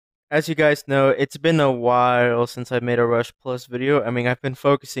As you guys know, it's been a while since I made a Rush Plus video. I mean, I've been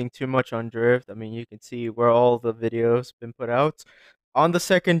focusing too much on Drift. I mean, you can see where all the videos been put out on the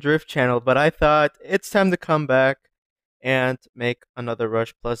second Drift channel, but I thought it's time to come back and make another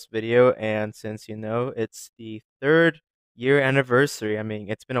Rush Plus video. And since you know, it's the third year anniversary. I mean,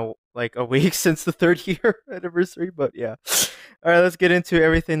 it's been a week since the third year anniversary, but yeah. All right, let's get into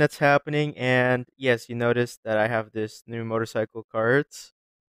everything that's happening. And yes, you noticed that I have this new motorcycle cart.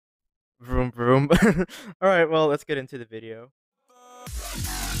 Vroom vroom. All right, well, let's get into the video.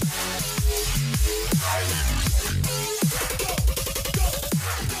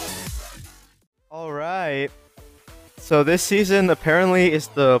 All right. So this season apparently is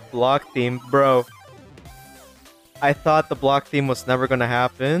the block theme, bro. I thought the block theme was never gonna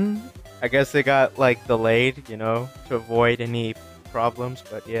happen. I guess it got like delayed, you know, to avoid any problems,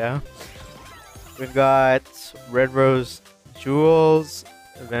 but yeah. We've got Red Rose Jewels,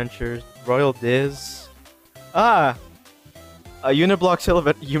 Adventures, Royal Diz. Ah! A Uniblock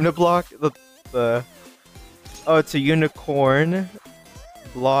Silhouette. Uniblock? The. Oh, it's a unicorn.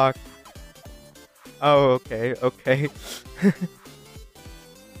 Block. Oh, okay, okay.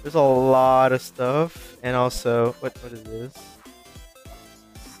 There's a lot of stuff. And also, what is this?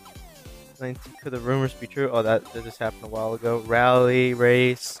 19, could the rumors be true? Oh, that just happened a while ago. Rally,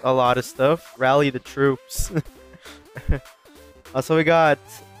 race, a lot of stuff. Rally the troops. Also, we got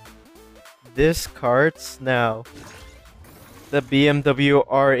this cart now. The BMW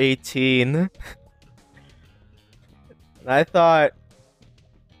R18. And I thought,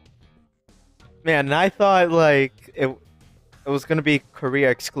 man, I thought like it was gonna be Korea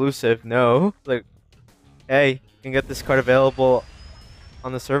exclusive. No, like, hey, you can get this card available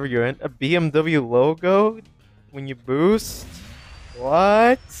on the server you're in. A BMW logo when you boost.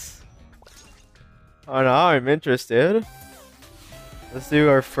 What? Oh no, I'm interested. Let's do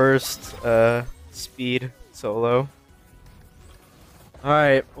our first speed solo.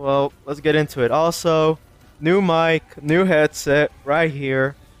 Alright, well, let's get into it. Also, new mic, new headset right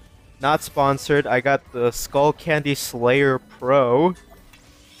here. Not sponsored. I got the Skull Candy Slayer Pro.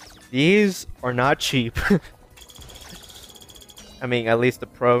 These are not cheap. I mean, at least the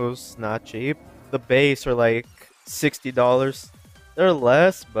Pro's not cheap. The base are like $60. They're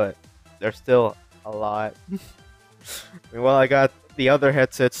less, but they're still a lot. Well, I got the other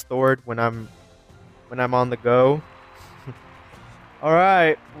headset stored when I'm on the go. All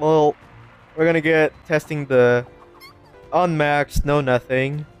right, well, we're gonna get testing the unmaxed, no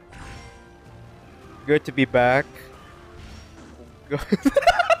nothing. Good to be back.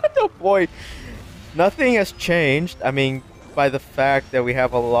 Oh boy, nothing has changed. I mean, by the fact that we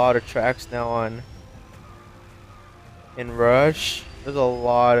have a lot of tracks now in Rush. There's a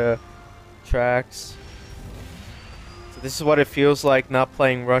lot of tracks. So this is what it feels like not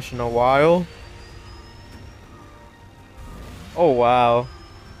playing Rush in a while. Oh wow,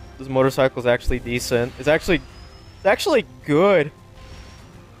 this motorcycle's actually decent. It's actually good.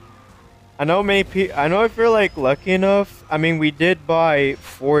 I know if you're like lucky enough. I mean, we did buy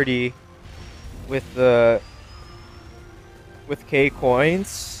 40 with K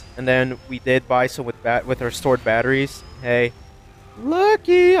coins, and then we did buy some with our stored batteries. Hey,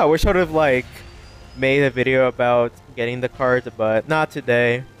 lucky! I wish I would have like made a video about getting the card, but not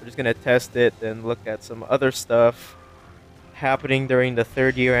today. We're just gonna test it and look at some other stuff happening during the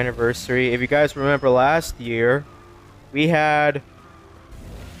third year anniversary. If you guys remember last year, we had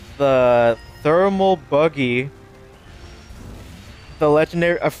the thermal buggy,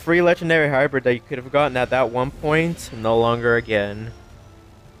 a free legendary hybrid that you could have gotten at that one point. No longer again,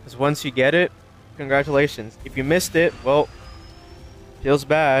 because once you get it, congratulations. If you missed it, well, feels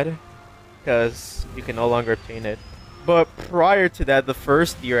bad because you can no longer obtain it. But prior to that, the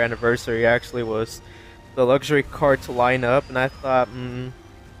first year anniversary actually was the luxury carts lineup, and I thought,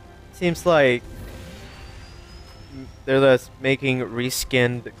 seems like they're just making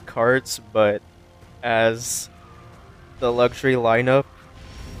reskinned carts, but as the luxury lineup.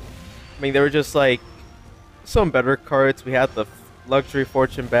 I mean, they were just like some better carts. We had the luxury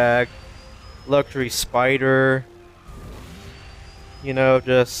fortune bag, luxury spider, you know,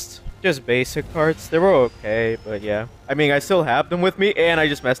 just basic carts. They were okay, but yeah. I mean, I still have them with me, and I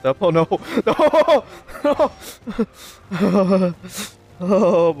just messed up. Oh no, no, no.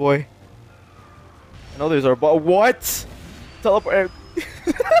 Oh boy. I know these are what? Teleport.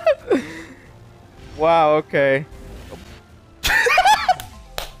 Wow, okay.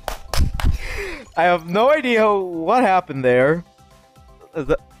 I have no idea what happened there.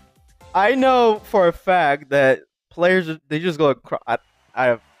 I know for a fact that players, they just go across. I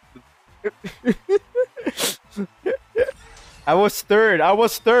have I was third. I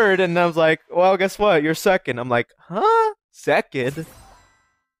was third, and I was like, well, guess what? You're second. I'm like, huh? Second?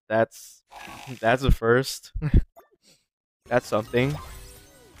 That's a first. That's something.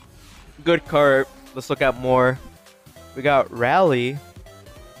 Good cart. Let's look at more. We got Rally.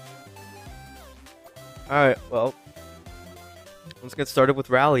 Alright, well. Let's get started with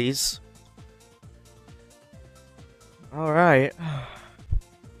rallies. Alright.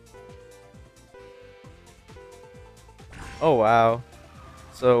 Oh, wow.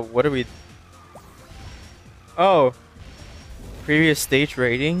 So, what are we... Oh! Previous stage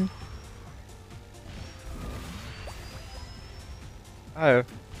rating? Oh.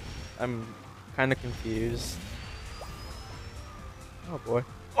 I'm kind of confused. Oh, boy.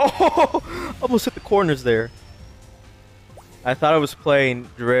 Oh! Almost hit the corners there. I thought I was playing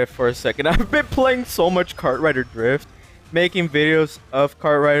Drift for a second. I've been playing so much KartRider Drift. Making videos of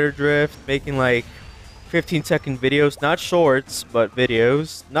KartRider Drift. Making like 15-second videos. Not shorts, but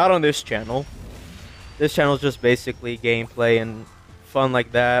videos. Not on this channel. This channel is just basically gameplay and fun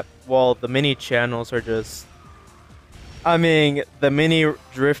like that. While the mini channels are just... I mean, the mini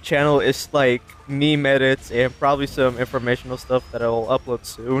Drift channel is like meme edits and probably some informational stuff that I'll upload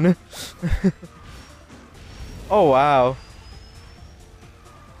soon. Oh, wow.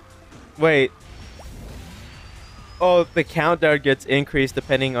 Wait. Oh, the countdown gets increased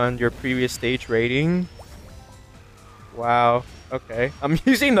depending on your previous stage rating. Wow. Okay. I'm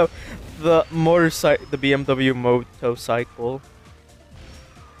using the motorcycle, the BMW motorcycle.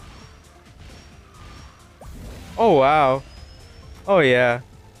 Oh, wow. Oh, yeah.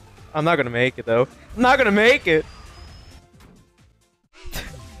 I'm not gonna make it, though. I'm not gonna make it!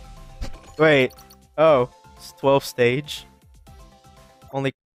 Wait. Oh. It's 12th stage.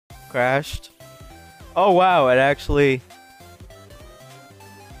 Only crashed. Oh, wow. It actually...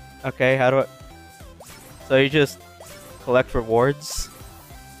 Okay, how do I... So you just collect rewards?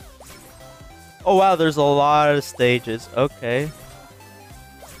 Oh, wow. There's a lot of stages. Okay.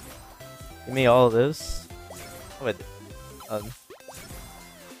 Give me all of this. Oh, wait.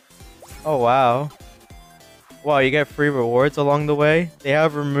 Oh, wow. Wow, you get free rewards along the way? They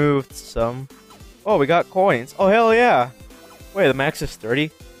have removed some. Oh, we got coins. Oh, hell yeah. Wait, the max is 30?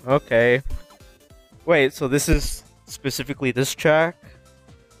 Okay. Wait, so this is specifically this track?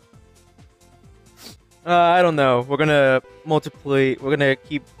 I don't know. We're gonna multiply. We're gonna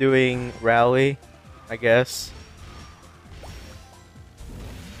keep doing rally, I guess.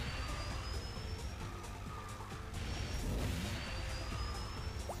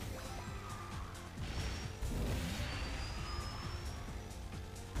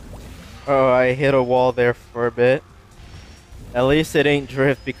 Oh, I hit a wall there for a bit. At least it ain't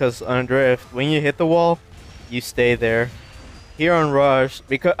drift, because on drift, when you hit the wall, you stay there. Here on Rush,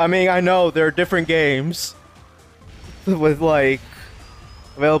 because I mean, I know there are different games with like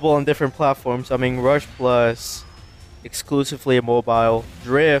available on different platforms. I mean, Rush Plus exclusively mobile.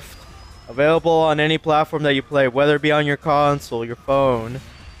 Drift available on any platform that you play, whether it be on your console, your phone,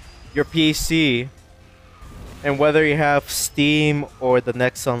 your PC. And whether you have Steam or the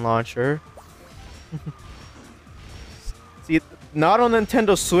Nexon launcher. See, not on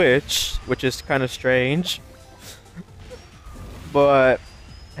Nintendo Switch, which is kind of strange. But,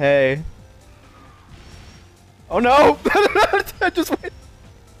 hey. Oh no! I just went...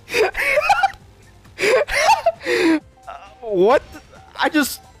 What? I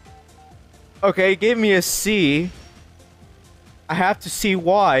just... Okay, it gave me a C. I have to see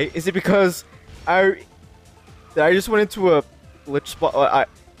why. Is it because I just went into a glitch spot?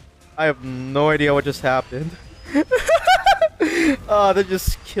 I have no idea what just happened. Oh, that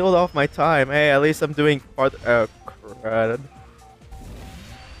just killed off my time. Hey, at least I'm doing part. Crud.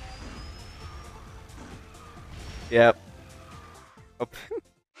 Yep. Oh,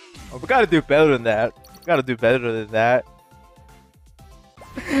 we gotta do better than that. We gotta do better than that.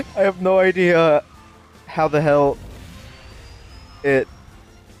 I have no idea how the hell I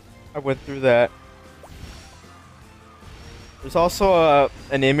went through that. There's also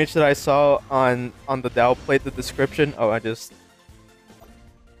an image that I saw on the Dow plate, the description. Oh, there's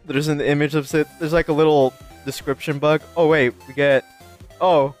an image of it. There's like a little description bug. Oh wait, we get...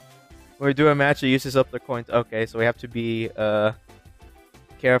 Oh, when we do a match, it uses up their coins. Okay, so we have to be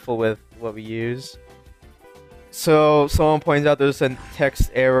careful with what we use. So someone points out there's a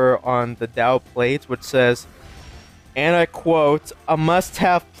text error on the Dow plate, which says, and I quote, "A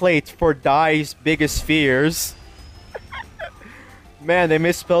must-have plate for Dai's biggest fears." Man, they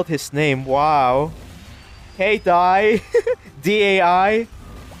misspelled his name. Wow. Hey, Dai. D-A-I.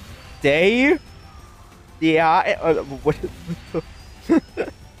 Day? D-A-I? What?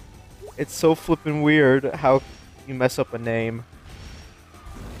 It's so flippin' weird how you mess up a name.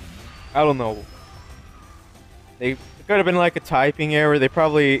 I don't know. It could have been like a typing error. They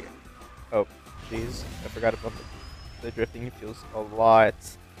probably... Oh, jeez. I forgot about the drifting. It feels a lot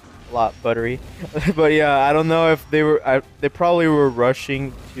buttery. But yeah, I don't know if they were... they probably were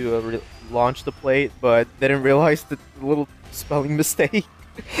rushing to launch the plate, but they didn't realize the little spelling mistake.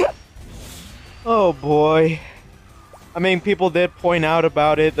 Oh boy. I mean, people did point out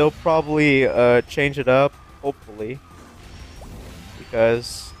about it. They'll probably change it up, hopefully.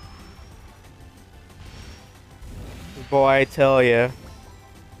 Because... boy, I tell ya.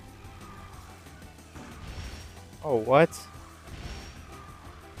 Oh, what?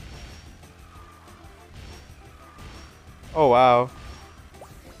 Oh, wow.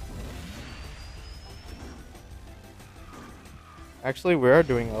 Actually, we are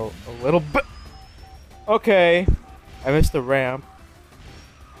doing a little bit. Okay. I missed the ramp.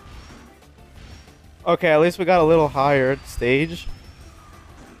 Okay, at least we got a little higher stage.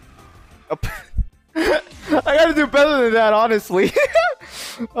 I gotta do better than that, honestly.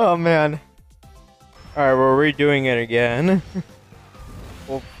 Oh, man. Alright, we're redoing it again.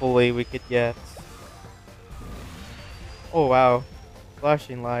 Hopefully we could get... Oh, wow.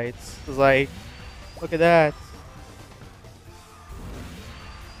 Flashing lights. It's like, look at that.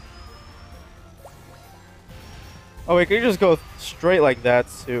 Oh, we could just go straight like that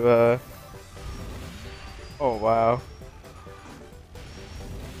to, Oh, wow.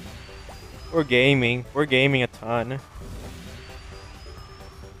 We're gaming. We're gaming a ton.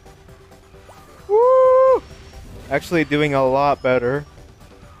 Woo! Actually doing a lot better.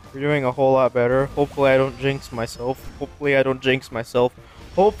 We're doing a whole lot better. Hopefully I don't jinx myself. Hopefully I don't jinx myself.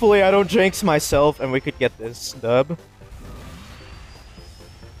 Hopefully I don't jinx myself and we could get this dub.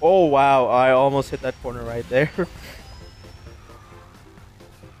 Oh wow, I almost hit that corner right there.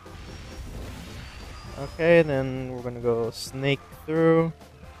 Okay, then we're gonna go snake through.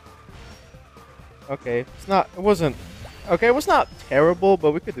 Okay, it wasn't terrible,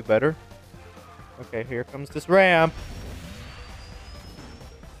 but we could do better. Okay, here comes this ramp.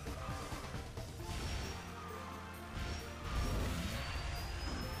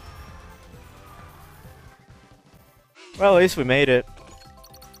 Well, at least we made it.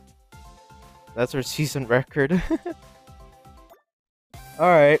 That's our season record.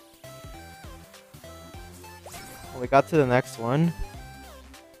 Alright. Well, we got to the next one.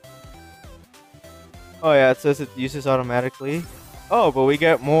 Oh yeah, it says it uses automatically. Oh, but we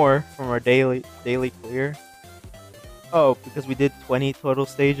get more from our daily clear. Oh, because we did 20 total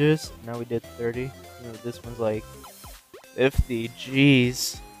stages. Now we did 30. You know, this one's like 50.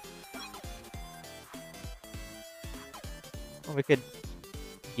 Jeez. Oh, we could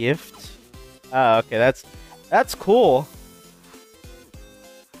gift. Ah, okay, that's cool.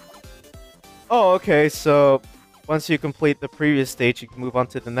 Oh, okay, so once you complete the previous stage, you can move on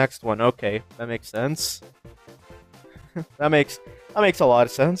to the next one. Okay, that makes sense. that makes a lot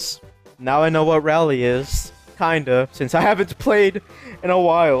of sense. Now I know what rally is, kinda, since I haven't played in a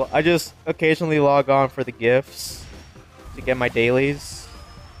while. I just occasionally log on for the gifts to get my dailies,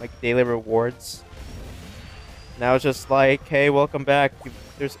 like daily rewards. Now it's just like, hey, welcome back.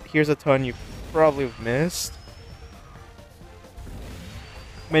 Here's a ton you probably missed.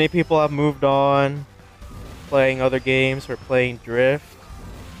 Many people have moved on, playing other games or playing Drift.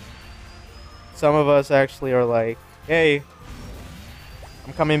 Some of us actually are like, hey,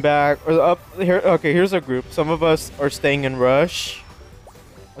 I'm coming back. Or up here. Okay, here's a group. Some of us are staying in Rush.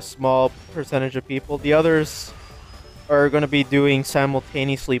 A small percentage of people. The others are going to be doing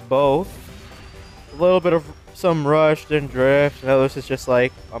simultaneously both. A little bit of some Rush, then Drift. And others is just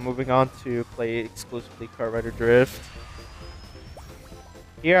like, I'm moving on to play exclusively KartRider Drift.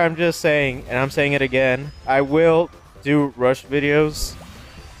 Here I'm just saying, and I'm saying it again, I will do Rush videos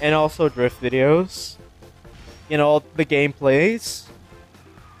and also Drift videos. You know, the gameplays.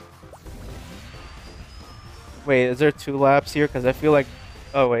 Wait, is there 2 laps here? Because I feel like...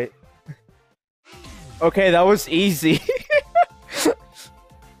 Oh, wait. Okay, that was easy.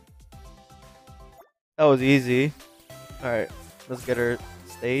 That was easy. Alright, let's get our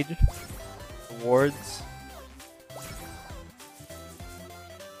stage. Awards.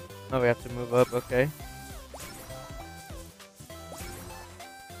 Oh, we have to move up, okay.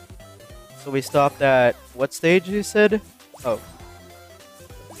 So we stopped at what stage you said? Oh.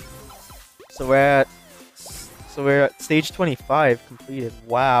 So we're at stage 25 completed.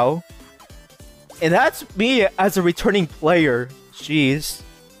 Wow. And that's me as a returning player. Jeez.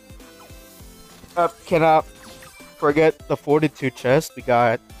 Cannot forget the Fortitude chest. We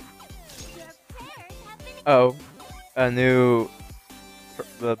got a new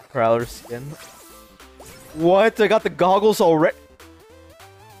the Prowler skin. What? I got the goggles already.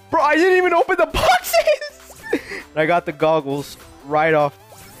 Bro, I didn't even open the boxes. I got the goggles right off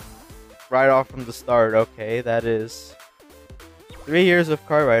from the start. Okay, that is 3 years of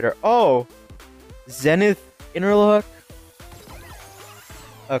KartRider. Oh, Zenith Interlock.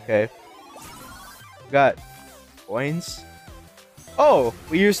 Okay, got coins. Oh,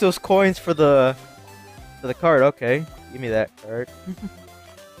 we used those coins for the card. Okay, give me that card.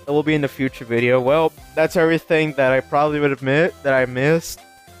 That will be in the future video. Well, that's everything that I probably would admit that I missed,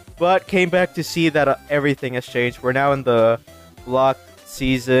 but came back to see that everything has changed. We're now in the block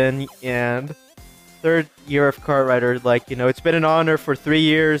season and 3rd year of KartRider. Like, you know, it's been an honor for 3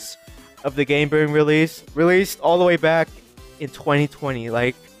 years of the game being released all the way back in 2020.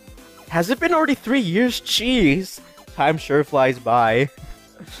 Like, has it been already 3 years? Jeez, time sure flies by.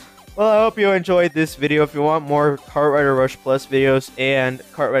 Well, I hope you enjoyed this video. If you want more KartRider Rush Plus videos and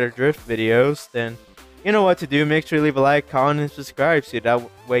KartRider Drift videos, then you know what to do. Make sure you leave a like, comment, and subscribe so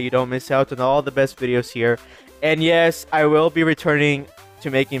that way you don't miss out on all the best videos here. And yes, I will be returning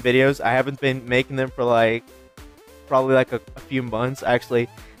to making videos. I haven't been making them for probably a few months. Actually,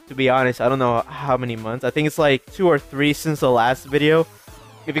 to be honest, I don't know how many months. I think it's like 2 or 3 since the last video.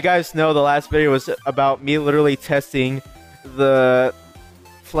 If you guys know, the last video was about me literally testing the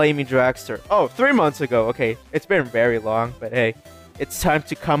Flaming Dragster. Oh, 3 months ago. Okay, it's been very long, but hey, it's time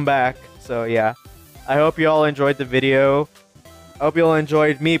to come back. So yeah, I hope you all enjoyed the video. I hope you all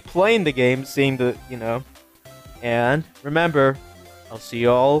enjoyed me playing the game, seeing the, you know. And remember, I'll see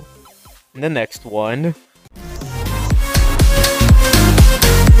you all in the next one.